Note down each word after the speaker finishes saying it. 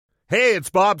Hey, it's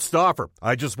Bob Stauffer.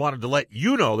 I just wanted to let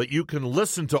you know that you can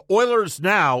listen to Oilers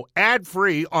Now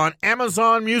ad-free on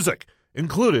Amazon Music,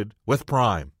 included with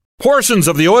Prime. Portions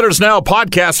of the Oilers Now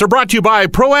podcast are brought to you by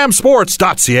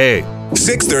ProAmSports.ca.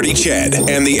 6:30 CHED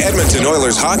and the Edmonton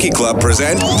Oilers Hockey Club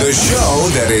present the show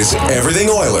that is everything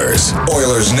Oilers.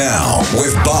 Oilers Now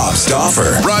with Bob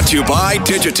Stauffer. Brought to you by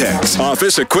Digitex.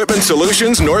 Office Equipment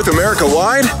Solutions North America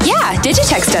wide? Yeah,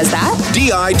 Digitex does that.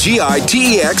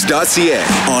 Digitex.ca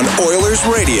on Oilers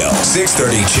Radio.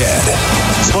 6:30 CHED.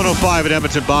 It's 105 at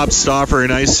Edmonton. Bob Stauffer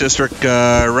in Ice District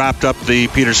wrapped up the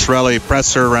Peter Chiarelli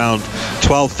presser around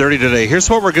 12:30 today. Here's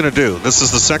what we're going to do. This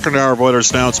is the second hour of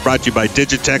Oilers Now. It's brought to you by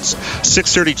Digitex.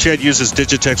 6:30 CHED uses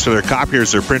Digitex for their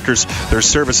copiers, their printers. Their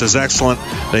service is excellent.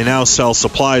 They now sell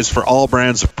supplies for all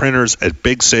brands of printers at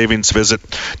big savings. Visit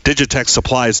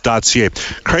digitexsupplies.ca.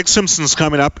 Craig Simpson's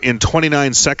coming up in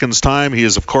 29 seconds' time. He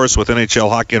is, of course, with NHL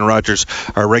Hockey and Rogers,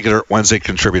 our regular Wednesday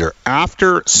contributor.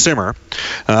 After Simmer,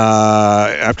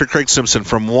 after Craig Simpson,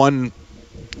 from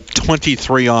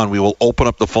 1:23 on, we will open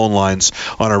up the phone lines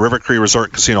on our River Cree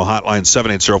Resort Casino hotline,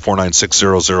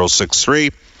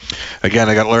 780-496-0063. Again,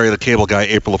 I got Larry the Cable Guy,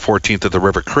 April the 14th at the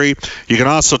River Cree. You can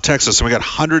also text us, and we got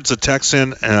hundreds of texts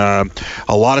in. A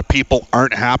lot of people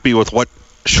aren't happy with what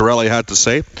Chiarelli had to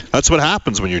say. That's what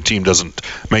happens when your team doesn't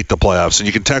make the playoffs. And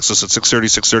you can text us at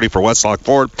 630 for Westlock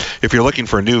Ford. If you're looking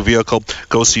for a new vehicle,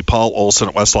 go see Paul Olson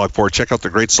at Westlock Ford. Check out the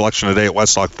great selection today at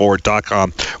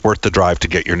westlockford.com. Worth the drive to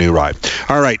get your new ride.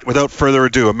 All right, without further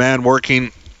ado, a man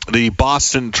working the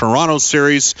Boston-Toronto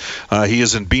series. He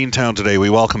is in Beantown today. We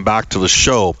welcome back to the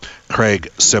show Craig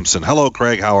Simpson. Hello,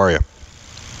 Craig. How are you?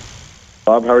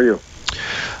 Bob, how are you?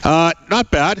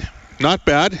 Not bad. Not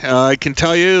bad. I can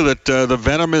tell you that the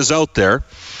venom is out there.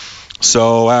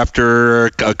 So after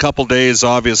a couple days,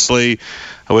 obviously,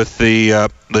 with the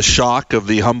shock of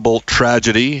the Humboldt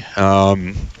tragedy,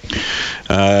 I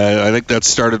think that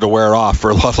started to wear off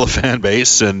for a lot of the fan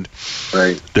base, and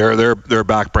right. they're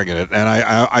back bringing it. And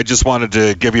I just wanted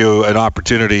to give you an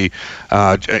opportunity,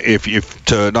 if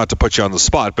to not to put you on the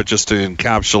spot, but just to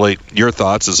encapsulate your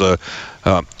thoughts as a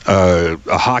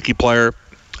hockey player,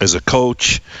 as a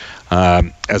coach,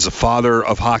 as a father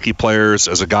of hockey players,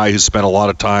 as a guy who spent a lot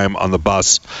of time on the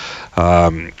bus,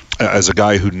 as a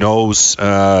guy who knows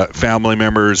family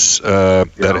members that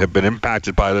have been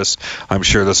impacted by this. I'm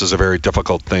sure this is a very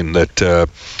difficult thing that the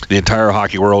entire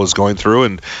hockey world is going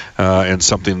through, and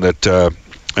something that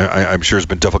I'm sure has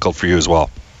been difficult for you as well.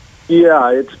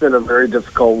 Yeah, it's been a very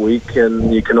difficult week,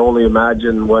 and you can only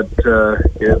imagine what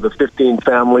the 15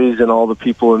 families and all the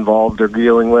people involved are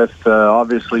dealing with.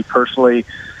 Obviously, personally,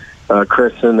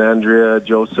 Chris and Andrea,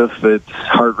 Joseph, it's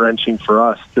heart-wrenching for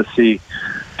us to see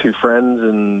two friends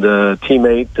and a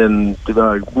teammate and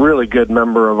a really good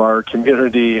member of our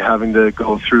community having to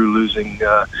go through losing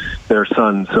their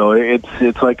son. So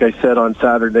it's like I said on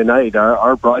Saturday night,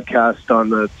 our broadcast on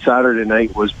the Saturday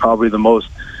night was probably the most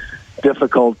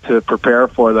difficult to prepare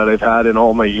for that I've had in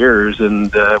all my years,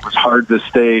 and it was hard to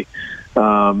stay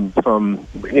from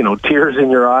tears in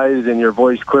your eyes and your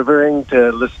voice quivering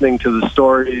to listening to the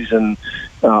stories and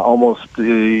almost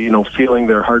feeling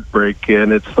their heartbreak.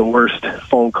 And it's the worst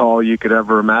phone call you could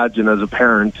ever imagine as a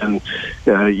parent, and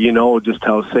just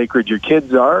how sacred your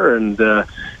kids are, and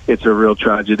it's a real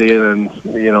tragedy. And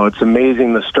it's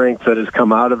amazing the strength that has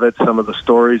come out of it, some of the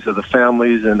stories of the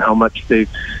families and how much they've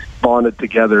bonded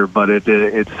together, but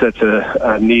it's such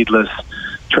a needless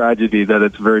tragedy that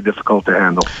it's very difficult to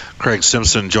handle. Craig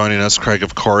Simpson joining us. Craig,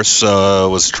 of course,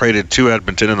 was traded to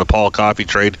Edmonton in the Paul Coffey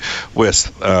trade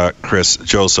with Chris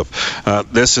Joseph.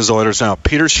 This is Oilers Now.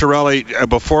 Peter Chiarelli,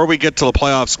 before we get to the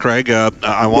playoffs, Craig,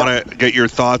 I want to get your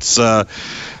thoughts.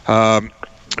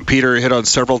 Peter hit on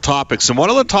several topics, and one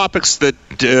of the topics that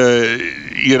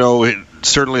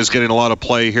certainly is getting a lot of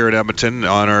play here at Edmonton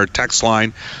on our text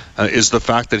line is the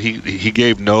fact that he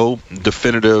gave no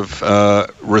definitive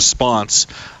response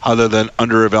other than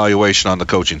under evaluation on the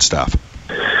coaching staff.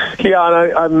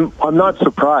 Yeah, and I'm not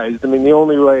surprised. I mean, the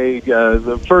only way,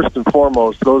 first and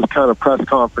foremost, those kind of press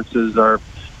conferences are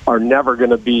never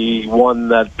going to be one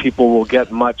that people will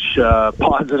get much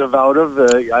positive out of.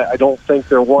 I don't think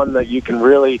they're one that you can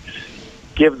really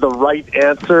give the right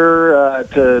answer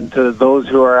to those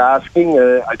who are asking.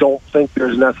 I don't think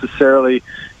there's necessarily,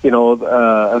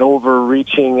 an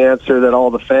overreaching answer that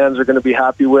all the fans are going to be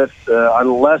happy with,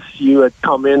 unless you had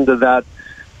come into that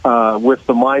with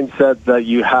the mindset that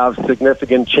you have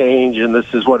significant change and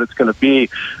this is what it's going to be.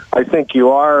 I think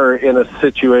you are in a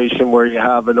situation where you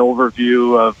have an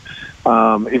overview of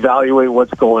evaluate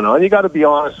what's going on. You got to be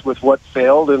honest with what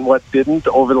failed and what didn't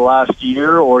over the last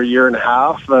year or year and a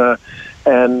half.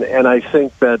 And I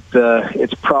think that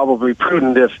it's probably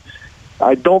prudent if.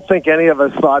 I don't think any of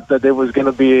us thought that it was going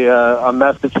to be a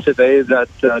message today that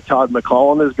Todd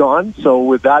McLellan is gone. So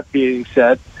with that being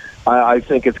said, I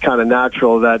think it's kind of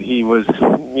natural that he was,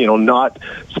 not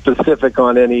specific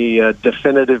on any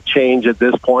definitive change at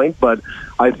this point. But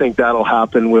I think that'll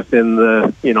happen within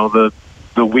the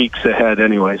weeks ahead,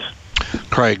 anyways.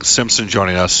 Craig Simpson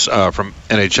joining us from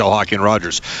NHL Hockey and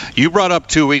Rogers. You brought up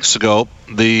 2 weeks ago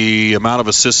the amount of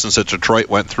assistants that Detroit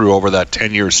went through over that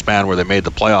 10-year span where they made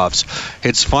the playoffs.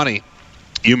 It's funny.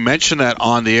 You mention that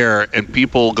on the air, and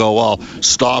people go, well,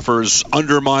 Stauffer's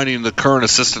undermining the current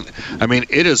assistant. I mean,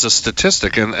 it is a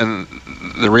statistic, and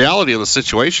the reality of the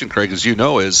situation, Craig, as you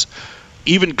know, is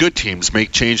even good teams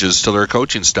make changes to their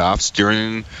coaching staffs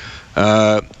during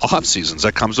off seasons.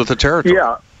 That comes with the territory.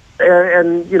 Yeah.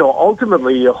 And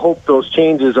ultimately, you hope those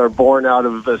changes are born out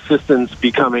of assistants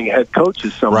becoming head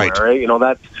coaches somewhere, right?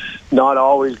 That's not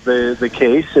always the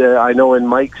case. I know in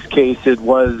Mike's case, it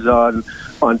was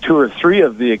on 2 or 3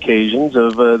 of the occasions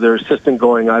of their assistant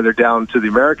going either down to the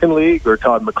American League or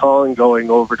Todd McLellan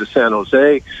going over to San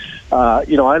Jose.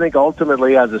 I think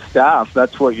ultimately as a staff,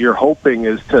 that's what you're hoping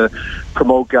is to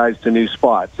promote guys to new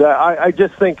spots. I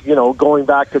just think, going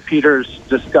back to Peter's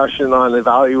discussion on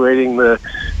evaluating the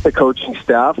coaching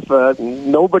staff,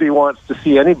 nobody wants to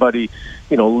see anybody,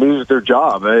 lose their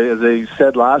job. As I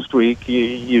said last week,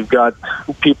 you've got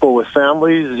people with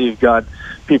families, you've got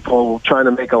people trying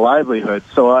to make a livelihood.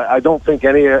 So I don't think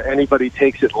anybody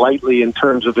takes it lightly in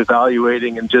terms of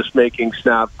evaluating and just making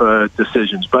snap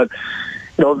decisions. But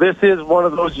this is one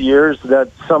of those years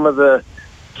that some of the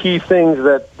key things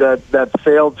that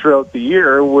failed throughout the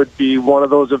year would be one of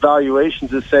those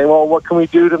evaluations is saying, well, what can we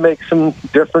do to make some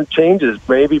different changes?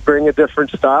 Maybe bring a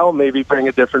different style, maybe bring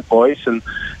a different voice. And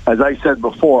as I said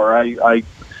before, I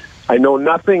know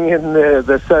nothing in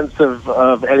the sense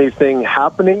of anything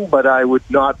happening, but I would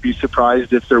not be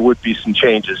surprised if there would be some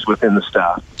changes within the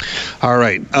staff. All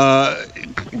right.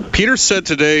 Peter said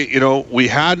today, we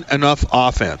had enough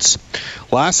offense.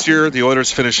 Last year, the Oilers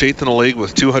finished 8th in the league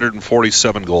with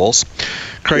 247 goals.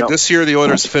 Craig, This year the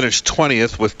Oilers finished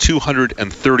 20th with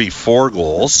 234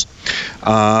 goals.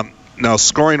 Now,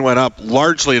 scoring went up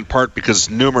largely in part because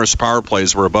numerous power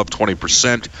plays were above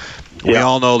 20%. We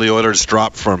all know the Oilers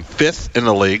dropped from 5th in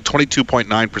the league,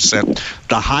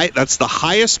 22.9%. That's the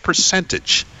highest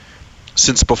percentage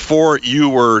since before you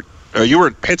were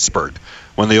in Pittsburgh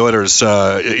when the Oilers,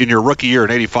 in your rookie year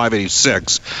in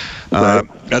 85-86.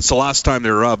 That's the last time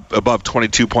they were up above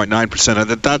 22.9%.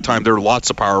 And at that time, there were lots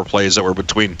of power plays that were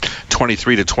between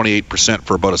 23 to 28%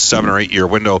 for about a 7 or 8 year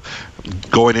window,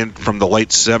 going in from the late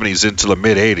 70s into the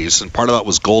mid 80s. And part of that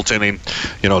was goaltending.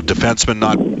 Defensemen,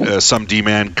 not some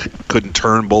D-man couldn't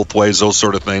turn both ways, those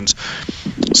sort of things.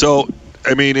 So,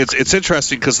 I mean, it's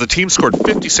interesting because the team scored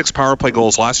 56 power play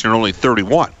goals last year and only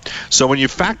 31. So when you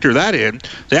factor that in,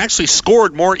 they actually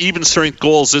scored more even-strength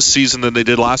goals this season than they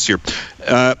did last year.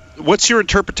 What's your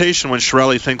interpretation when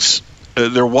Chiarelli thinks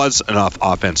there was enough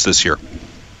offense this year?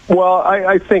 Well,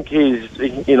 I think he's,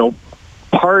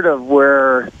 part of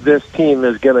where this team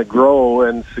is going to grow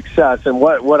and success, and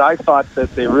what I thought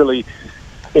that they really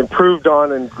improved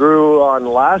on and grew on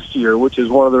last year, which is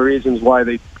one of the reasons why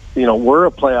they we're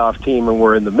a playoff team and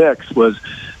we're in the mix, was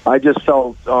I just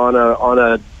felt on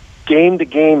a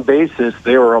game-to-game basis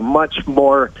they were a much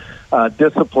more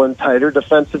disciplined, tighter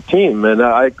defensive team. And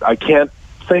I can't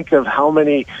think of how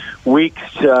many weeks,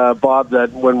 Bob,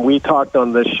 that when we talked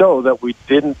on this show that we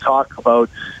didn't talk about,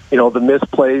 the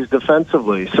misplays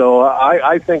defensively. So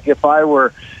I think if I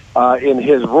were in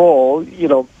his role,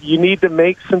 you need to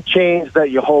make some change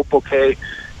that you hope,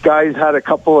 a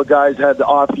couple of guys had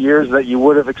off years that you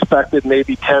would have expected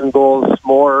maybe 10 goals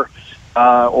more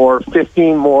or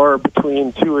 15 more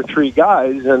between 2 or 3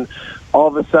 guys, and all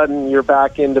of a sudden you're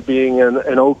back into being an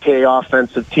okay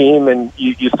offensive team, and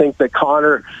you think that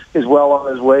Connor is well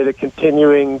on his way to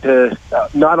continuing to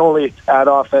not only add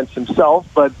offense himself,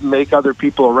 but make other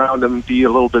people around him be a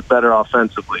little bit better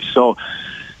offensively. So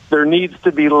there needs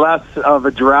to be less of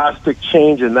a drastic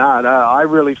change in that. I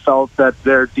really felt that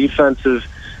their defensive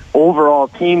overall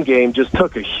team game just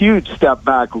took a huge step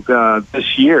back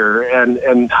this year.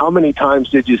 And how many times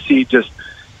did you see just,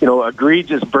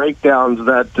 egregious breakdowns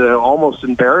that almost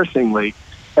embarrassingly.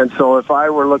 And so if I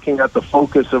were looking at the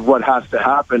focus of what has to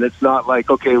happen, it's not like,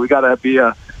 we got to be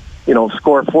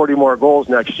score 40 more goals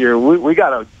next year. We got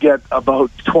to get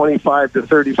about 25 to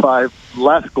 35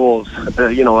 less goals,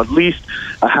 at least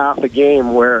a half a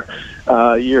game where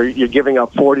you're giving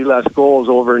up 40 less goals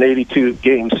over an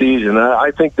 82-game season.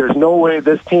 I think there's no way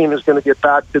this team is going to get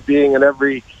back to being an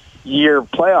every year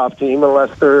playoff team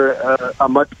unless they're a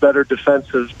much better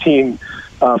defensive team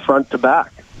front to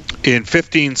back. In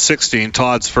 15-16,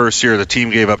 Todd's first year, the team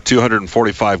gave up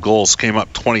 245 goals, came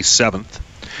up 27th.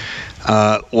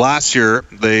 Last year,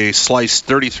 they sliced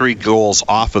 33 goals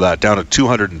off of that, down to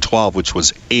 212, which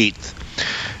was 8th.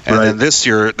 And then this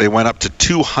year, they went up to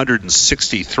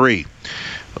 263,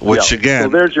 which again... So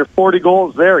there's your 40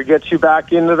 goals there. It gets you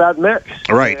back into that mix.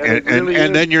 Right, and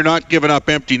then you're not giving up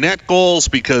empty net goals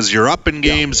because you're up in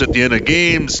games at the end of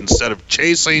games instead of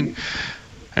chasing,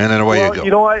 and then away you go.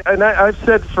 You know, I've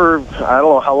said for, I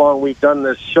don't know how long we've done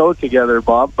this show together,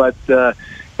 Bob, but,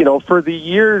 you know, for the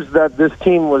years that this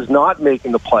team was not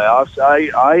making the playoffs,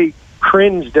 I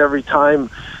cringed every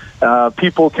time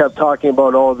people kept talking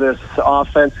about, this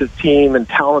offensive team and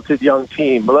talented young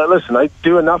team. But listen, I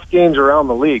do enough games around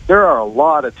the league. There are a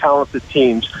lot of talented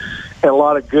teams and a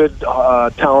lot of good,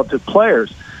 talented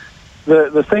players.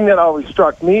 The thing that always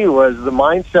struck me was the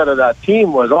mindset of that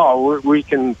team was, we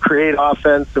can create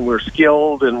offense and we're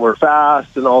skilled and we're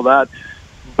fast and all that.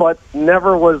 But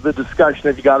never was the discussion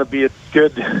that you got to be a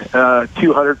good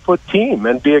 200-foot team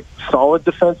and be a solid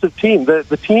defensive team.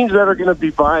 The teams that are going to be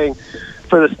vying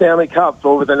for the Stanley Cup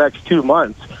over the next 2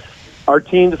 months are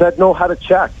teams that know how to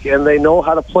check and they know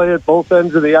how to play at both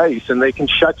ends of the ice and they can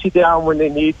shut you down when they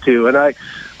need to. And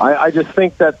I just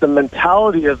think that the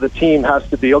mentality of the team has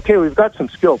to be, okay, we've got some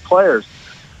skilled players,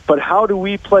 but how do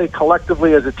we play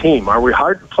collectively as a team? Are we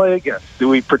hard to play against? Do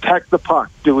we protect the puck?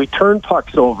 Do we turn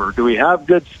pucks over? Do we have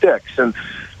good sticks? And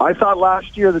I thought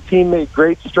last year the team made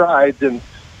great strides, and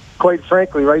quite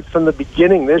frankly, right from the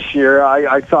beginning this year,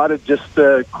 I thought it just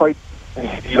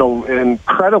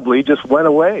incredibly just went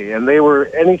away, and they were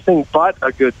anything but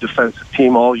a good defensive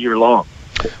team all year long.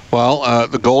 Well,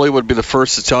 the goalie would be the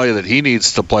first to tell you that he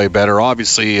needs to play better.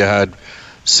 Obviously, he had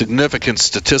significant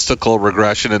statistical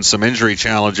regression and some injury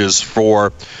challenges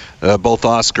for both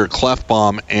Oscar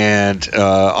Klefbom and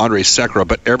Andrei Sekera,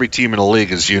 but every team in the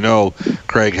league, as you know,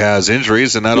 Craig, has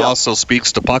injuries, and that also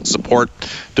speaks to puck support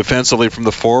defensively from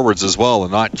the forwards as well,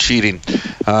 and not cheating.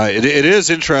 It is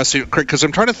interesting, Craig, because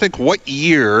I'm trying to think what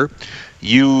year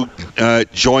you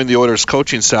joined the Oilers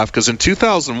coaching staff, because in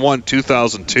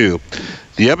 2001-2002,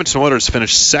 the Edmonton Oilers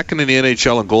finished second in the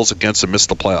NHL in goals against and missed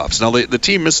the playoffs. Now, the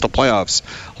team missed the playoffs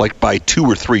like by 2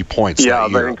 or 3 points. Yeah, I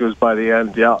think it was by the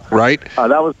end, Right?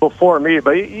 That was before me.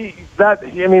 But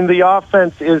the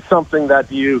offense is something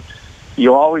that you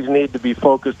always need to be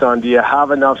focused on. Do you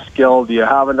have enough skill? Do you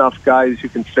have enough guys who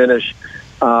can finish?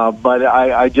 But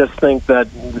I just think that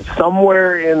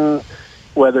somewhere in,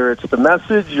 whether it's the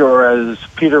message or, as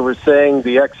Peter was saying,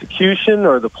 the execution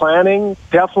or the planning,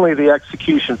 definitely the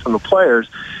execution from the players,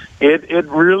 it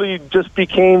really just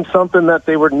became something that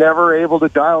they were never able to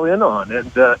dial in on. And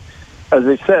as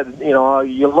I said,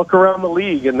 you look around the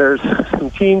league and there's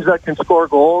some teams that can score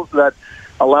goals that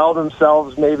allow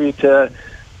themselves maybe to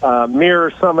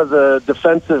mirror some of the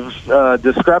defensive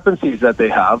discrepancies that they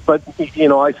have. But,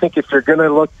 I think if you're going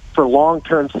to look for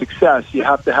long-term success, you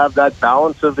have to have that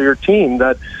balance of your team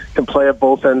that can play at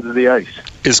both ends of the ice.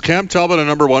 Is Cam Talbot a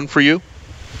number one for you?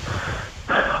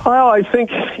 Well, I think,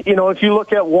 if you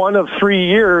look at 1 of 3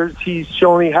 years, he's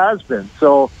shown he has been.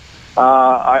 So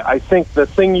I think the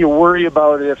thing you worry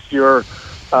about if you're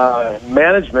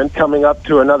management coming up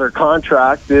to another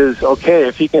contract is, okay,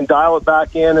 if he can dial it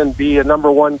back in and be a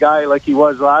number one guy like he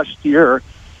was last year,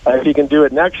 if he can do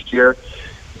it next year,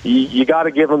 you got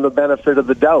to give him the benefit of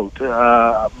the doubt.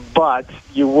 But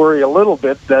you worry a little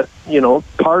bit that,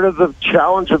 part of the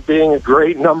challenge of being a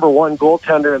great number one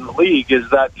goaltender in the league is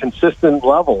that consistent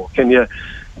level. Can you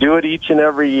do it each and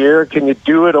every year? Can you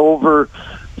do it over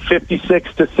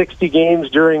 56 to 60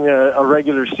 games during a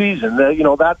regular season?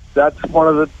 That's one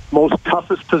of the most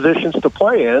toughest positions to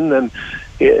play in. And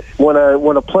when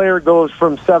a player goes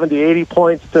from 70, 80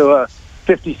 points to a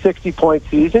 50, 60 point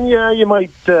season, you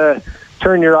might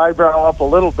turn your eyebrow up a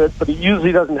little bit, but he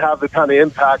usually doesn't have the kind of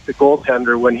impact the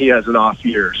goaltender when he has an off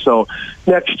year. So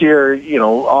next year,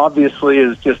 obviously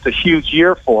is just a huge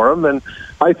year for him, and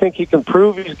I think he can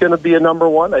prove he's going to be a number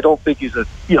one. I don't think he's a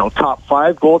top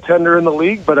 5 goaltender in the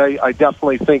league, but I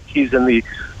definitely think he's in the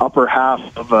upper half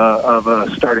of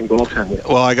a starting goaltender.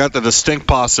 Well, I got the distinct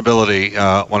possibility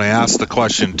when I asked the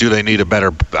question,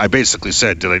 I basically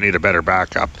said, do they need a better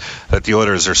backup, that the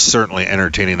Oilers are certainly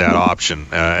entertaining that option,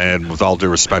 and with all due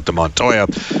respect to Montoya.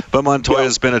 But Montoya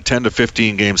has been a 10 to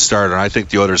 15 game starter, and I think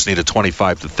the Oilers need a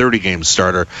 25 to 30 game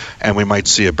starter, and we might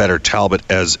see a better Talbot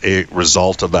as a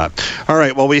result of that. All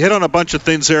right, well, we hit on a bunch of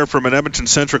things there from an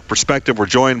Edmonton-centric perspective. We're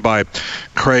joined by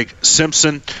Craig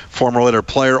Simpson, former Oiler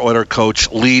player, Oiler coach,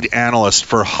 lead analyst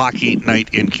for Hockey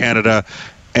Night in Canada.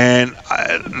 And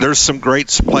there's some great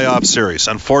playoff series.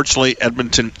 Unfortunately,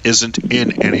 Edmonton isn't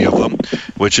in any of them,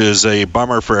 which is a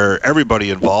bummer for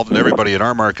everybody involved and everybody in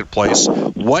our marketplace.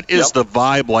 What is the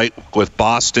vibe like with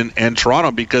Boston and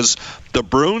Toronto? Because the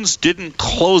Bruins didn't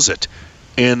close it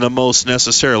in the most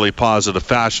necessarily positive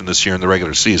fashion this year in the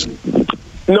regular season.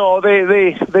 No,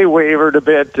 they wavered a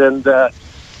bit, and I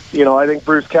think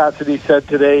Bruce Cassidy said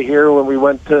today here when we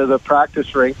went to the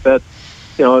practice rink that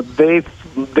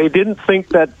they didn't think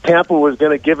that Tampa was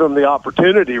going to give them the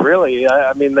opportunity, really.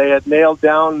 I mean, they had nailed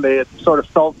down, they had sort of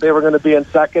felt they were going to be in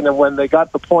second, and when they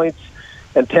got the points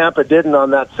and Tampa didn't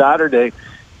on that Saturday,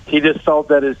 he just felt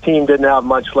that his team didn't have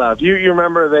much left. You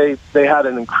remember they had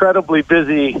an incredibly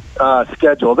busy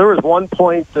schedule. There was one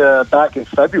point back in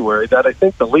February that I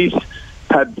think the Leafs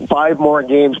had 5 more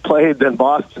games played than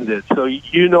Boston did. So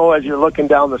as you're looking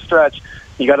down the stretch,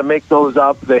 you got to make those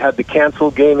up. They had the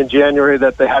canceled game in January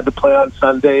that they had to play on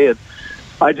Sunday. And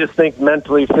I just think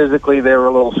mentally, physically, they were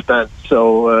a little spent.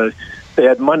 So they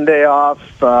had Monday off.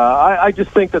 I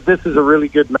just think that this is a really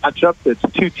good matchup. It's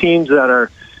two teams that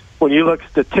are, when you look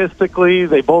statistically,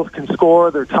 they both can score.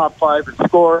 They're top 5 in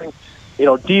scoring.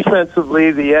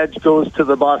 Defensively, the edge goes to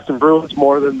the Boston Bruins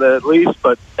more than the Leafs,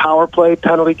 but power play,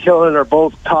 penalty killing are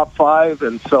both top 5.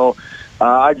 And so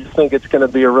I just think it's going to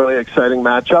be a really exciting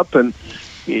matchup. And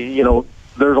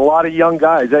there's a lot of young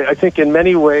guys. I think in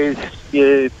many ways,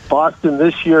 Boston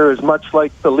this year is much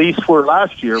like the Leafs were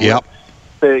last year. Yep.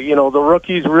 The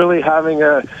rookies really having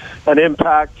an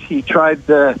impact. He tried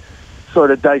to sort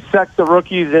of dissect the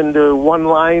rookies into one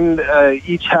line.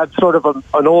 Each had sort of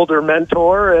an older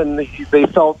mentor, and they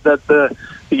felt that the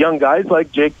young guys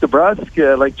like Jake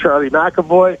DeBrusk, like Charlie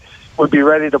McAvoy, would be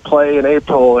ready to play in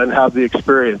April and have the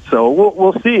experience. So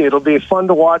we'll see. It'll be fun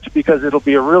to watch because it'll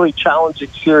be a really challenging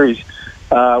series.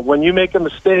 When you make a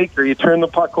mistake or you turn the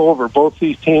puck over, both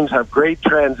these teams have great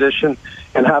transition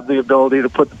and have the ability to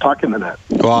put the puck in the net.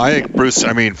 Well, I think, Bruce,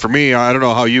 for me, I don't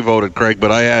know how you voted, Craig, but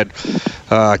I had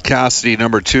Cassidy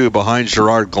number 2 behind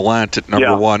Gerard Gallant at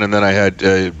number 1, and then I had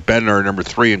Bednar number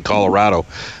 3 in Colorado.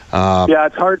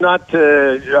 It's hard not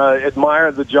to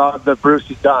admire the job that Bruce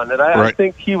has done, and I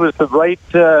think he was the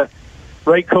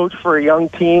right coach for a young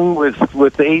team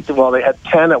with 8. Well, they had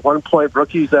 10 at one point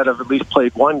rookies that have at least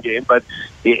played one game, but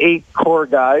the 8 core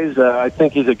guys. I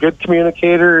think he's a good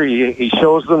communicator. He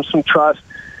shows them some trust,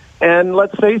 and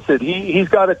let's face it, he's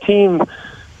got a team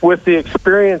with the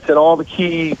experience in all the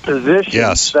key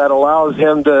positions that allows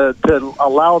him to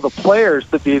allow the players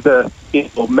to be the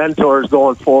mentors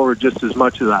going forward just as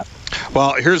much as that.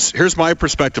 Well, here's my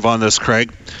perspective on this,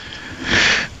 Craig.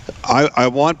 I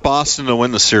want Boston to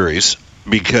win the series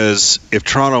because if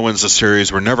Toronto wins the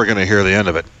series, we're never going to hear the end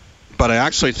of it. But I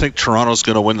actually think Toronto's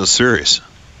going to win the series.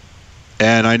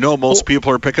 And I know most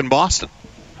people are picking Boston.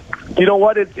 You know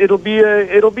what? It'll be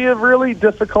a really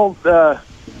difficult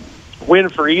win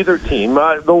for either team.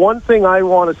 The one thing I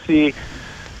want to see,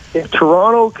 if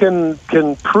Toronto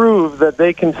can prove that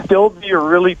they can still be a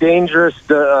really dangerous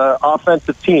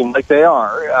offensive team like they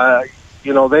are,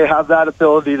 they have that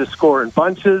ability to score in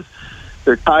bunches.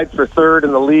 They're tied for 3rd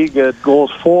in the league at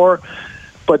goals for,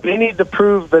 but they need to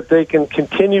prove that they can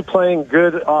continue playing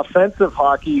good offensive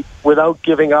hockey without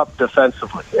giving up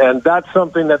defensively. And that's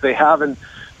something that they haven't,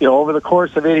 over the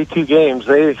course of 82 games,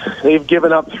 they've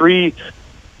given up 3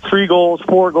 goals,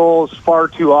 4 goals far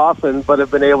too often, but have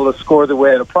been able to score their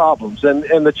way out of problems.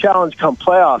 And the challenge come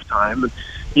playoff time,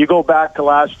 you go back to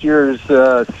last year's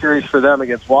series for them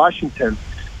against Washington.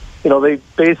 They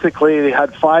basically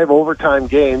had 5 overtime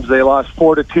games. They lost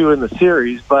 4-2 in the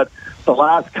series, but the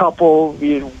last couple,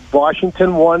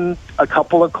 Washington won a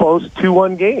couple of close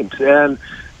 2-1 games. And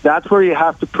that's where you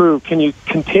have to prove, can you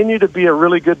continue to be a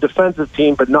really good defensive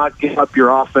team but not give up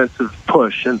your offensive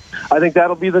push? And I think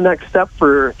that'll be the next step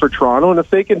for Toronto. And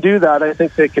if they can do that, I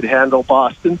think they could handle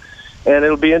Boston. And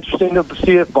it'll be interesting to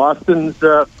see if Boston's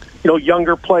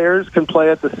younger players can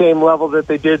play at the same level that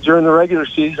they did during the regular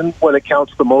season when it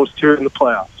counts the most here in the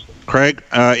playoffs. Craig,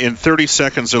 in 30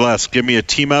 seconds or less, give me a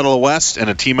team out of the West and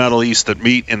a team out of the East that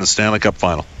meet in the Stanley Cup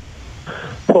Final.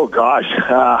 Oh gosh,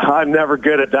 I'm never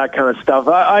good at that kind of stuff.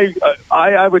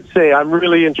 I would say I'm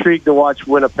really intrigued to watch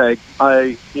Winnipeg.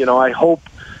 I hope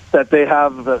that they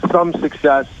have some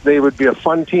success. They would be a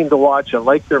fun team to watch. I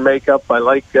like their makeup. I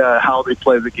like how they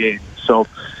play the game. So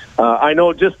I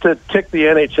know, just to tick the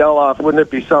NHL off, wouldn't it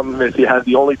be something if you had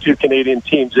the only 2 Canadian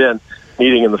teams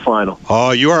meeting in the final?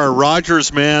 Oh, you are a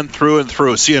Rogers man through and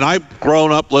through. See, and I've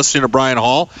grown up listening to Brian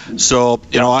Hall, so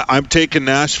I'm taking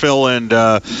Nashville and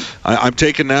I'm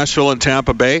taking Nashville and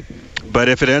Tampa Bay. But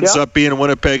if it ends up being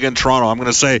Winnipeg and Toronto, I'm going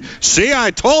to say, see,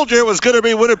 I told you it was going to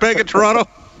be Winnipeg and Toronto.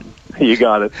 You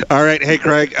got it. All right. Hey,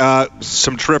 Craig,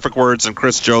 some terrific words, and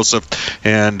Chris Joseph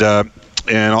and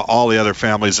all the other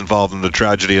families involved in the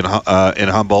tragedy in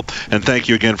Humboldt. And thank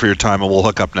you again for your time, and we'll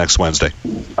hook up next Wednesday.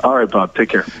 All right, Bob. Take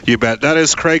care. You bet. That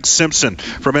is Craig Simpson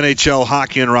from NHL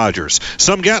Hockey and Rogers.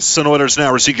 Some guests on Oilers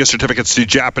Now receive gift certificates to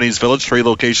Japanese Village, 3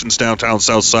 locations, downtown,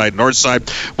 south side, north side.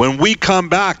 When we come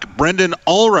back, Brendan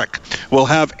Ulrich will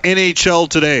have NHL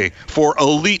Today for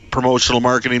elite promotional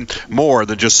marketing, more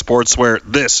than just sportswear.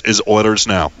 This is Oilers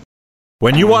Now.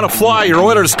 When you want to fly your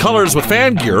Oilers colors with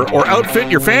fan gear or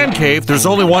outfit your fan cave, there's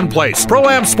only one place: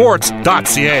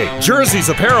 ProAmSports.ca. Jerseys,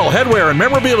 apparel, headwear, and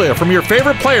memorabilia from your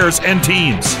favorite players and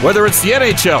teams. Whether it's the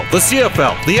NHL, the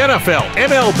CFL, the NFL,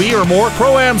 MLB, or more,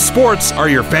 Pro-Am Sports are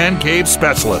your fan cave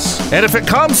specialists. And if it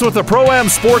comes with a Pro-Am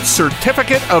Sports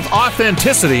Certificate of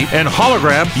Authenticity and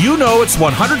hologram, you know it's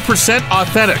 100%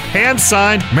 authentic,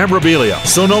 hand-signed memorabilia.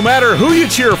 So no matter who you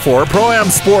cheer for,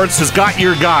 Pro-Am Sports has got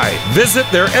your guy. Visit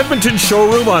their Edmonton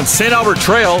showroom on St. Albert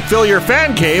Trail. Fill your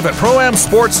fan cave at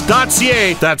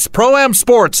ProAmSports.ca. That's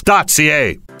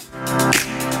ProAmSports.ca.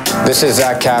 This is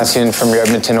Zach Cassian from your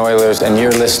Edmonton Oilers, and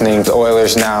you're listening to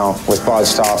Oilers Now with Bob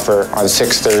Stauffer on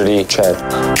 630 CHED.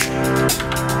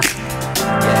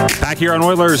 Back here on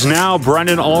Oilers Now,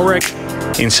 Brendan Ulrich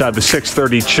inside the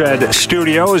 630 CHED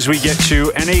studio as we get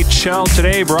to NHL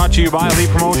Today, brought to you by Elite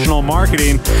Promotional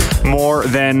Marketing, more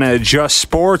than just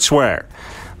sportswear.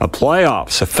 The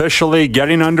playoffs officially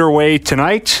getting underway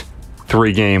tonight.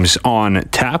 3 games on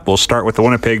tap. We'll start with the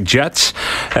Winnipeg Jets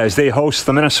as they host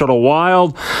the Minnesota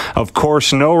Wild. Of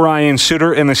course, no Ryan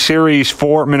Suter in the series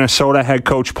for Minnesota. Head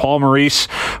coach Paul Maurice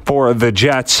for the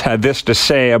Jets had this to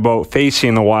say about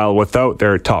facing the Wild without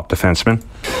their top defenseman.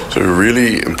 So a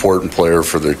really important player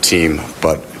for their team,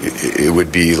 but it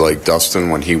would be like Dustin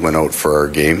when he went out for our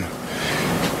game.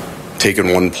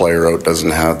 Taking one player out doesn't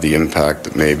have the impact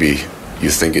that maybe you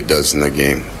think it does in the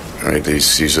game, right?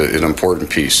 He's an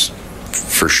important piece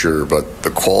for sure, but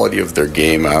the quality of their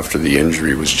game after the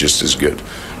injury was just as good,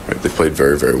 right? They played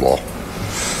very, very well.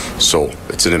 So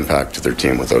it's an impact to their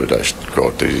team without a doubt.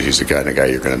 He's the kind of guy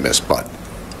you're going to miss, but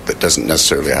that doesn't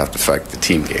necessarily have to affect the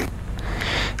team game.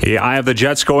 Yeah, I have the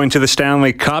Jets going to the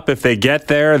Stanley Cup. If they get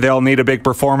there, they'll need a big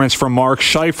performance from Mark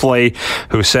Scheifele,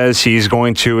 who says he's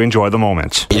going to enjoy the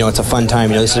moment. You know, it's a fun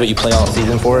time. You know, this is what you play all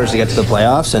season for, is to get to the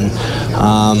playoffs, and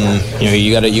you know,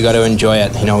 you got to enjoy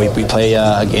it. You know, we play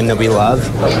a game that we love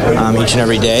each and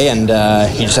every day, and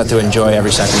you just have to enjoy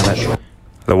every second of it.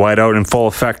 The whiteout in full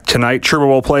effect tonight. Trouba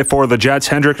will play for the Jets.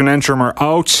 Hendrick and Entrim are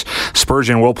out.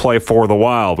 Spurgeon will play for the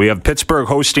Wild. We have Pittsburgh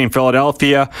hosting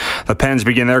Philadelphia. The Pens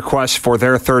begin their quest for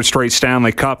their 3rd straight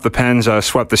Stanley Cup. The Pens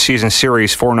swept the season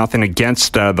series 4-0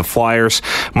 against the Flyers.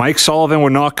 Mike Sullivan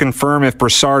would not confirm if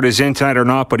Brassard is in tonight or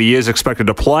not, but he is expected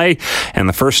to play. And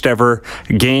the first ever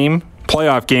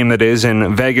playoff game that is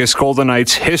in Vegas Golden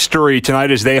Knights history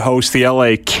tonight as they host the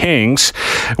LA Kings.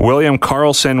 William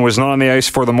Karlsson was not on the ice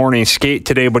for the morning skate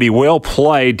today, but he will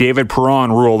play. David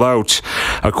Perron ruled out,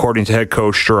 according to head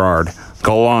coach Gerard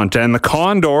Gallant. And the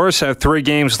Condors have 3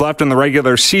 games left in the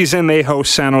regular season. They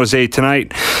host San Jose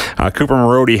tonight. Cooper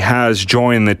Marody has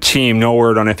joined the team. No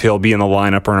word on if he'll be in the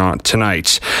lineup or not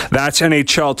tonight. That's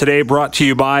NHL Today, brought to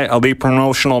you by Elite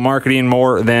Promotional Marketing,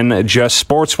 more than just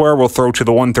sportswear. We'll throw to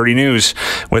the 1:30 news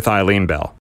with Eileen Bell.